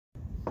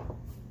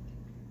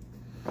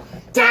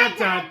Da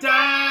da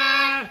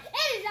da!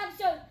 It is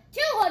episode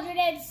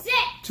 206.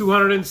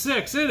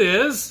 206. It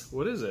is.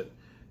 What is it?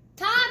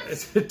 Topps.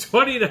 It's a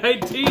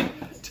 2019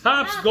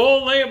 Topps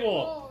Gold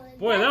Label.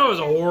 Boy, that was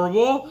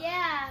horrible.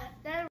 Yeah.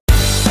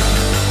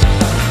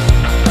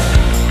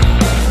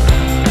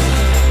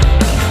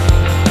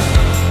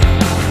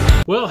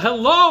 Well,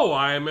 hello.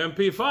 I am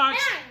MP Fox.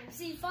 I'm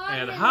C Fox.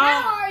 And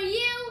how are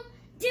you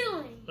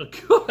doing?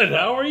 Good.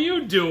 How are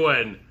you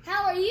doing?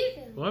 How are you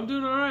doing? Well, I'm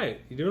doing all right.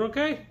 You doing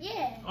okay?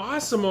 Yeah.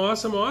 Awesome,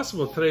 awesome, awesome.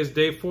 Well, today's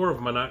day 4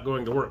 of my not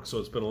going to work, so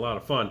it's been a lot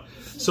of fun.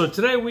 So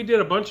today we did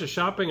a bunch of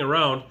shopping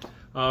around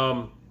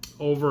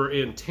over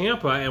in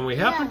Tampa, and we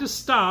happened to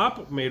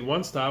stop, made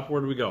one stop.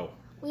 Where did we go?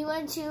 We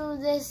went to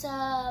this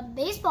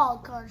baseball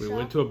card shop. We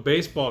went to a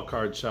baseball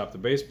card shop, the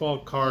baseball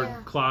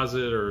card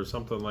closet or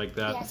something like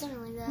that. Yeah,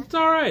 something like that. It's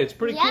all right. It's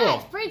pretty cool. Yeah,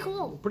 it's pretty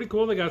cool. Pretty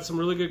cool. They got some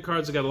really good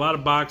cards. They got a lot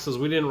of boxes.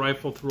 We didn't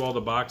rifle through all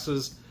the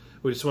boxes.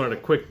 We just wanted a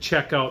quick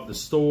check out the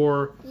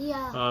store.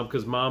 Yeah.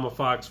 Because Mama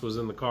Fox was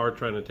in the car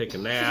trying to take a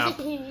nap.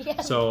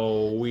 Yeah.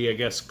 So we, I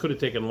guess, could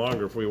have taken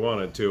longer if we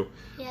wanted to.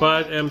 Yeah.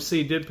 But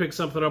MC did pick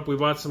something up. We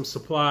bought some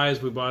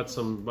supplies. We bought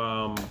some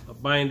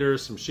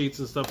binders, some sheets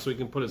and stuff so he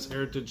can put his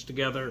heritage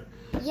together.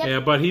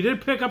 Yep. But he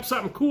did pick up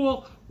something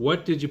cool.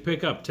 What did you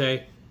pick up,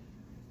 Tay?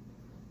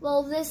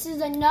 Well, this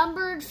is a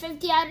numbered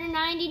 50 out of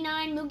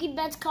 99 Mookie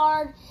Betts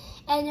card.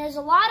 And there's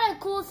a lot of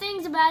cool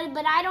things about it,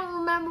 but I don't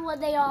remember what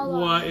they all are.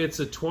 Well, it's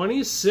a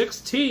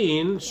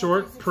 2016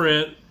 short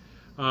print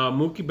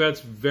Mookie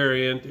Betts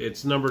variant.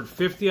 It's numbered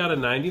 50 out of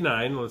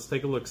 99. Let's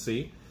take a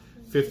look-see.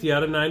 50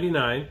 out of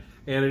 99.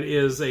 And it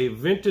is a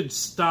vintage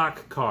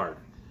stock card.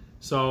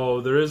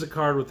 So there is a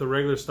card with the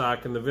regular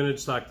stock, and the vintage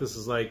stock, this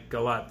is like a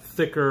lot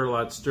thicker, a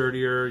lot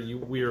sturdier.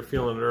 We were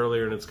feeling it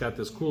earlier, and it's got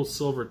this cool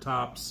silver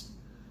Topps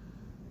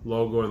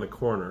logo in the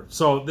corner.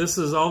 So this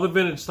is, all the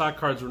vintage stock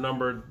cards were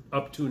numbered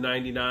up to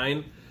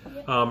 99.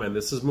 And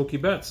this is Mookie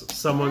Betts.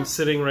 Someone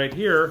sitting right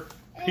here,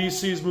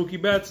 PC's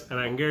Mookie Betts, and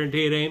I can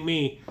guarantee it ain't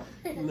me.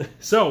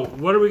 So,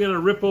 what are we going to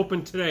rip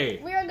open today?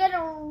 We're going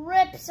to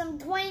rip some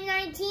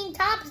 2019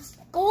 Topps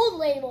Gold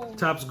Label.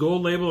 Topps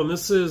Gold Label, and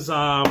this is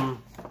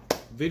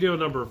video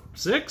number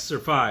 6 or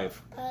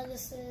 5?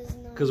 This is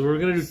number Because we're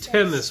going to do 6.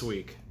 10 this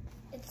week.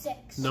 It's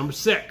 6. Number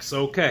 6,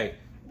 okay.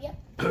 Yep.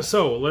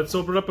 So, let's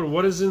open it up, and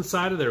what is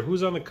inside of there?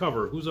 Who's on the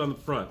cover? Who's on the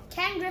front?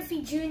 Ken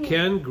Griffey Jr.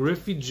 Ken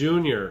Griffey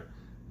Jr.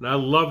 And I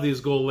love these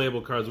Gold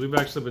Label cards. We've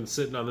actually been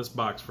sitting on this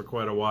box for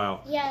quite a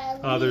while.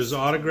 Yeah. There's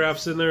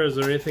autographs in there. Is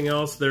there anything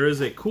else? There is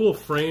a cool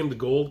framed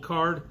gold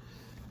card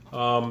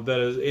that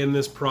is in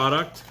this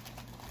product.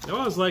 I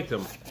always liked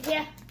them.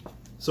 Yeah.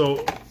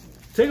 So,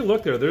 take a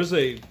look there. There's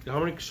a,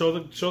 how many, show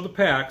the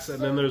packs, and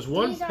then there's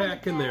one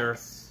pack in there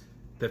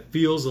that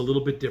feels a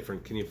little bit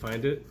different. Can you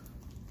find it?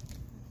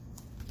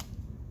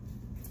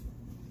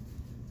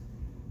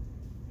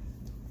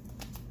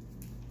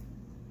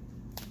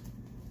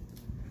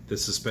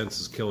 This suspense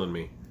is killing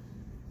me.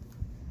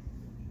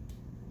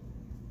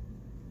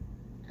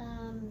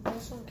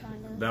 This one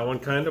kind of. That one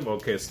kind of?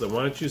 Okay, so then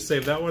why don't you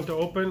save that one to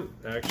open?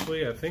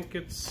 Actually, I think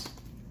it's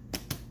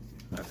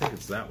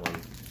that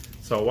one.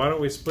 So why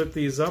don't we split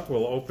these up?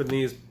 We'll open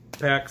these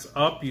packs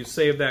up. You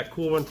save that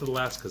cool one to the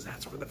last because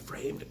that's where the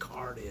framed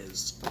card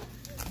is.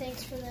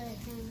 Thanks for the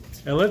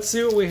hint. And let's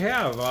see what we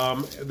have.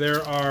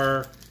 There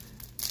are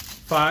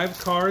 5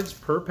 cards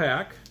per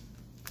pack.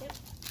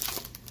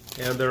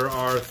 And there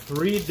are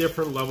 3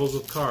 different levels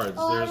of cards.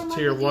 There's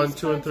tier 1,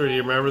 2, and 3. Do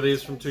you remember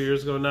these from 2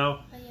 years ago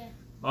now? Oh, yeah.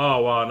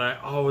 Oh, wow. And I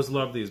always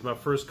love these. My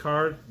first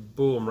card,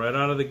 boom, right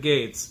out of the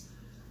gates.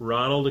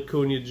 Ronald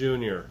Acuna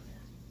Jr.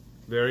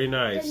 Very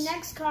nice. The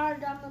next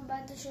card I'm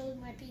about to show is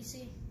my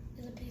PC.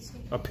 Is a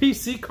PC. A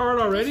PC card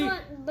already?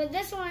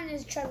 This one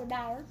is Trevor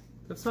Bauer.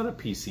 That's not a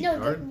PC No,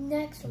 card. the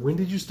next one. When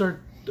did you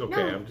start?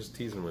 Okay, No. I'm just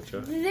teasing with you.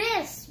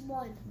 This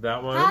one.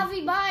 That one?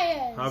 Javi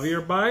Baez.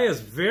 Javier Baez.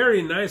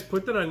 Very nice.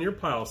 Put that on your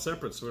pile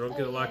separate so we don't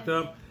get it locked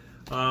up.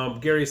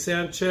 Gary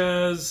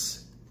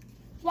Sanchez.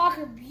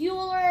 Walker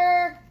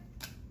Buehler.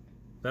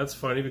 That's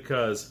funny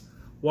because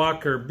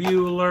Walker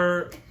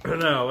Buehler.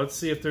 Now, let's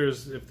see if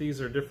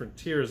these are different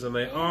tiers, and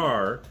they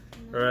are.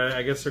 Or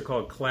I guess they're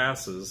called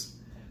classes.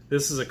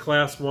 This is a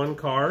Class 1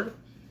 card.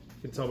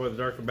 You can tell by the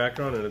darker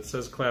background, and it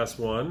says Class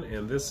 1.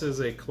 And this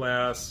is a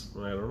Class,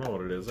 I don't know what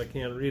it is. I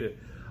can't read it.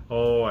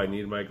 Oh, I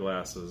need my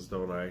glasses,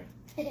 don't I?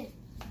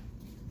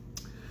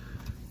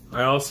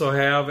 I also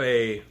have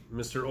a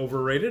Mr.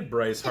 Overrated,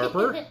 Bryce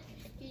Harper.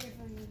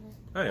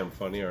 I am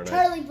funny, aren't I?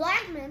 Charlie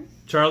Blackmon.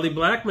 Charlie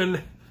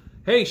Blackmon.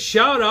 Hey,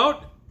 shout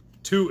out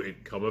to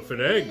It Cometh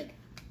an Egg.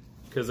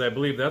 Because I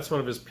believe that's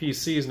one of his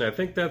PCs, and I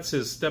think that's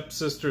his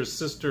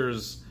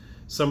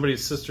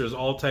somebody's sister's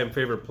all-time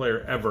favorite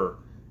player ever.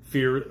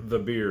 Fear the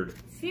Beard.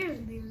 Fear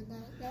the Beard.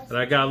 And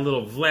I got a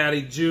little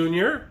Vladdy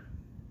Jr.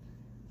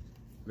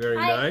 Very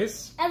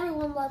nice.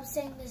 Everyone loves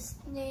saying this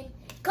name.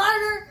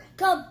 Carter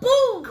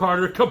Kaboom!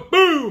 Carter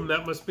Kaboom!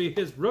 That must be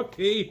his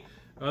rookie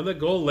on the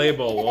Gold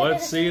Label.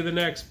 Let's see the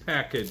next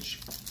package.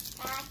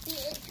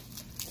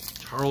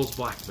 Charles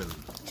Blackmon.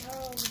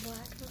 Charles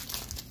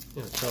Blackmon.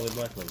 Yeah, Charlie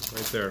Blackmon,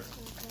 right there.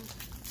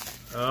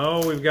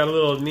 Oh, we've got a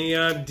little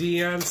neon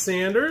Deion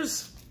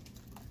Sanders.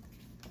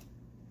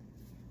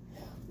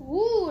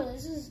 Ooh,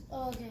 this is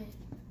okay.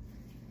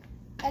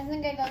 I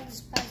think I got the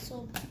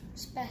special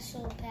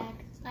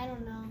pack. I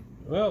don't know.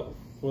 Well,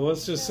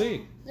 let's just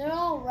see. They're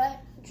all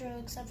retro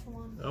except for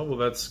one. Oh, well,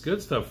 that's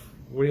good stuff.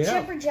 What do you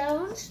have? Chipper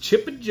Jones.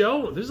 Chipper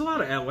Jones. There's a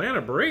lot of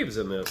Atlanta Braves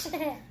in this,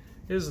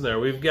 isn't there?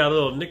 We've got a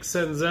little Nick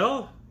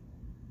Senzel.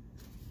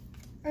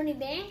 Ernie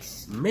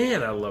Banks.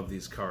 Man, I love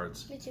these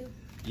cards. Me too.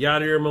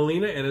 Yadier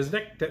Molina and his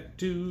neck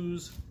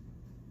tattoos.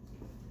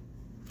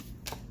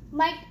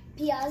 Mike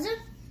Piazza.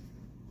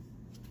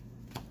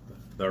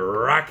 The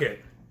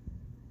Rocket.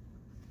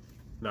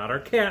 Not our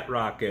cat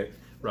Rocket.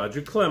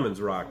 Roger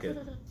Clemens Rocket.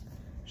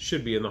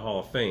 Should be in the Hall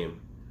of Fame.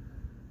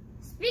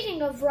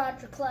 Speaking of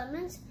Roger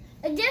Clemens,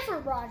 a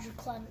different Roger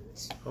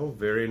Clemens. Oh,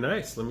 very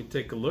nice. Let me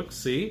take a look,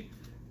 see.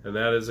 And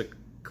that is a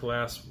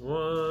Class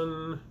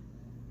 1.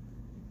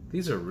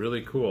 These are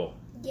really cool.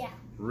 Yeah.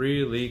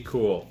 Really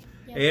cool.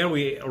 Yep. And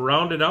we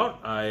rounded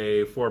out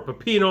for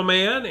Pepino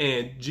Man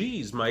and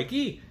geez,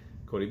 Mikey,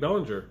 Cody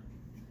Bellinger.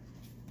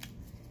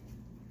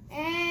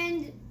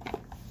 And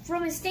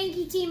from a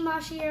stinky team,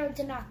 Masahiro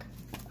Tanaka.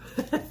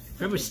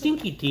 From a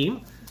stinky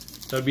team.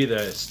 That would be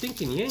the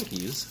stinking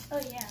Yankees.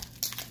 Oh, yeah.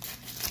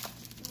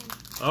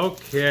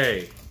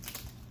 Okay.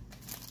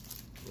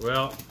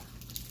 Well,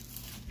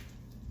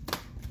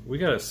 we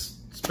got a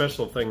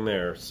special thing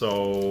there.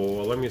 So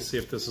let me see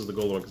if this is the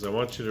gold one because I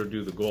want you to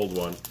do the gold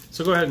one.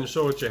 So go ahead and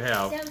show what you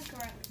have. That was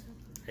correct.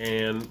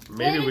 And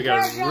maybe we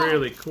got a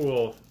really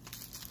cool...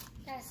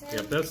 That's it.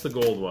 Yep, that's the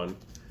gold one.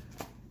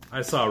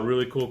 I saw a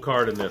really cool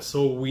card in this.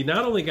 So we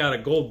not only got a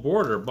gold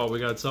border, but we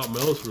got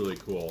something else really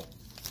cool.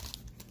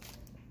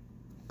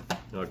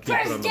 I'll keep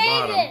it on the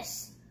bottom.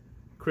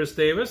 Chris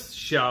Davis.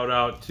 Shout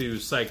out to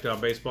Psyched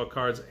Out Baseball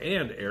Cards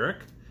and Eric.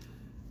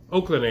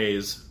 Oakland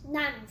A's.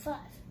 9-5.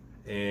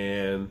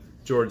 And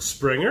George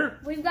Springer.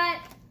 We've got,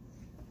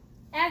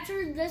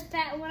 after this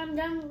pack, when I'm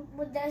done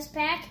with this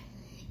pack,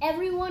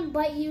 everyone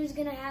but you is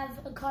going to have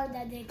a card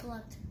that they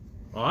collect.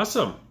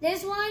 Awesome.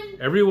 This one.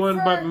 Everyone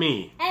but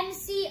me.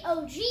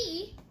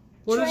 MCOG.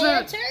 What is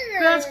that?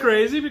 Turner. That's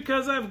crazy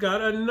because I've got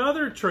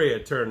another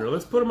Trea Turner.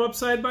 Let's put them up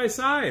side by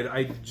side.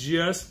 I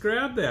just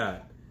grabbed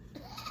that.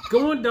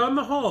 Going down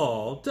the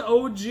hall to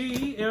OG,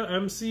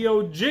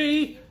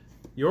 MCOG,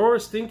 your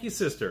stinky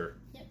sister.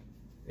 Yep.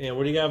 And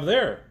what do you have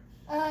there?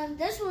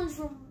 This one's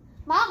from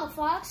Mama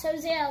Fox,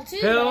 Jose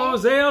Altuve.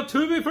 Jose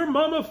Altuve for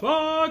Mama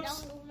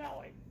Fox. Don't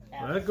know it.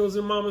 That goes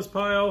in Mama's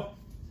pile.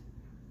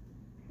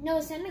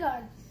 Noah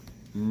Syndergaard.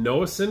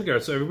 Noah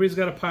Syndergaard. So everybody's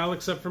got a pile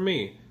except for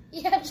me.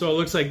 Yep. So it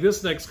looks like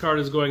this next card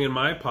is going in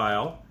my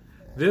pile.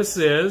 This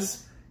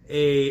is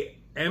a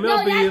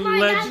MLB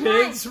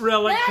Legends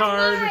relic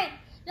card. Mine.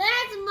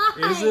 That's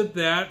mine. Isn't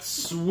that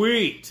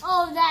sweet?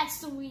 Oh,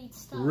 that's sweet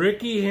stuff.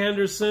 Ricky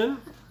Henderson.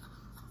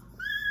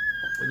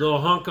 A little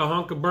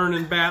hunka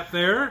burning bat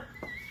there.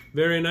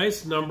 Very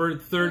nice.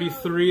 Numbered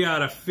 33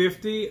 out of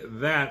 50.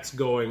 That's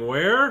going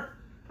where?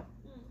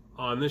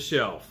 On the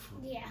shelf.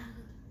 Yeah.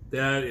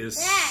 That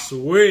is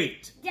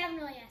sweet.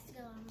 Definitely has to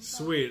go on the shelf.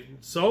 Sweet.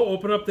 So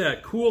open up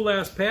that cool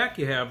last pack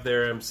you have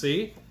there,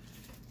 MC.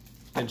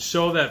 And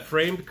show that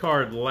framed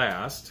card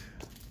last.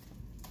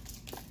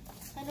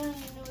 I don't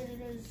even know what it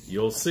is.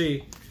 You'll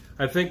see.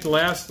 I think the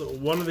last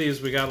one of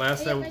these we got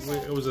last time,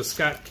 it was a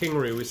Scott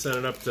Kingery. We sent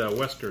it up to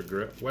Wesker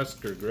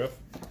Griff.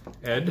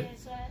 Ed. Okay, I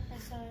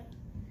saw it.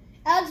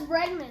 Alex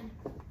Bregman.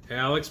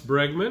 Alex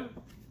Bregman.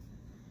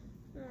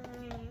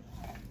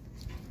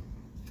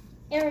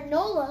 Aaron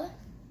Nola.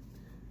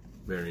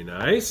 Very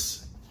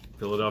nice.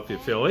 Philadelphia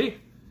Philly.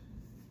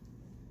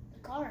 The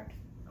card.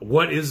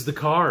 What is the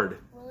card?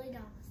 Willie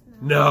Thomas.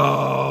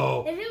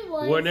 No. If it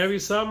was. Wouldn't that be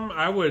something?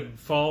 I would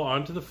fall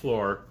onto the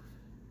floor.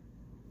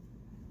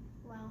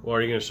 Wow. Well,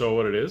 are you going to show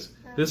what it is?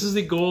 This is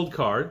the gold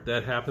card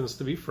that happens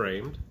to be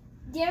framed.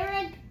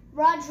 Derek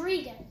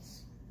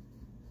Rodriguez.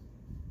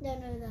 No,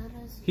 that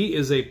is. He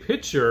is a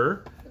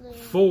pitcher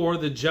for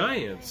the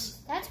Giants.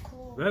 That's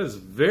cool. That is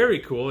very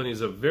cool, and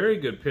he's a very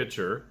good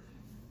pitcher.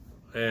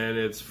 And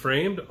it's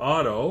framed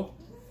auto.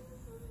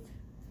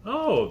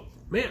 Oh,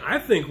 man, I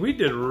think we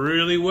did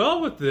really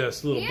well with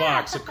this little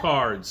box of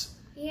cards.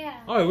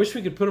 Yeah. Oh, I wish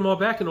we could put them all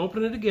back and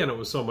open it again. It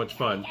was so much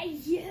fun.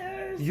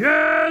 Yes.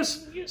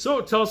 Yes!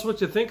 So tell us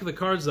what you think of the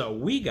cards that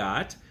we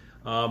got.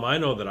 I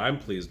know that I'm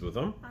pleased with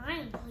them.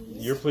 I'm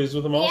pleased. You're pleased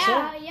with them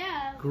also?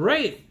 Yeah.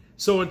 Great.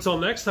 So until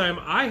next time,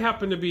 I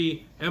happen to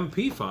be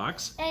MP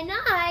Fox. And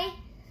I,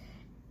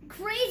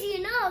 crazy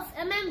enough,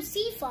 am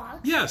MC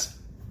Fox. Yes.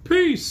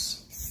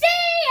 Peace. See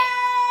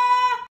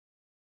ya!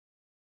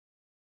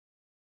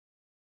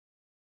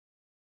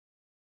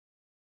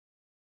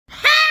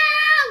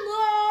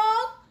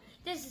 Hello!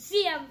 This is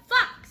CM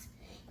Fox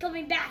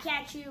coming back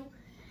at you.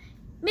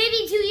 Maybe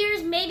in 2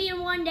 years, maybe in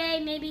 1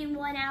 day, maybe in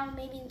 1 hour,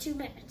 maybe in 2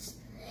 minutes.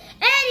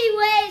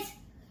 Anyways,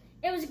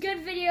 it was a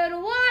good video to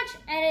watch,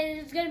 and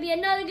it's going to be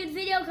another good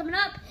video coming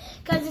up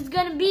because it's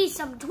going to be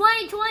some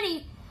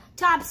 2020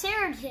 Topps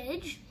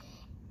Heritage,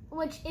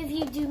 which if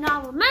you do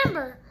not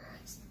remember,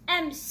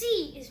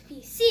 MC is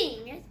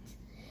PCing it,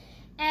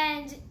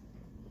 and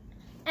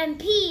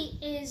MP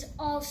is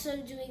also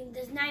doing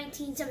the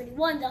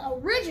 1971, the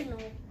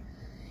original,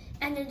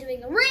 and they're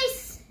doing a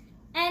race,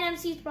 and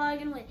MC's probably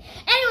going to win.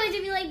 Anyways,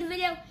 if you liked the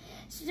video,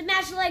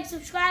 smash the like,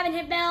 subscribe, and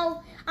hit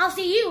bell. I'll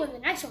see you in the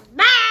next one.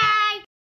 Bye!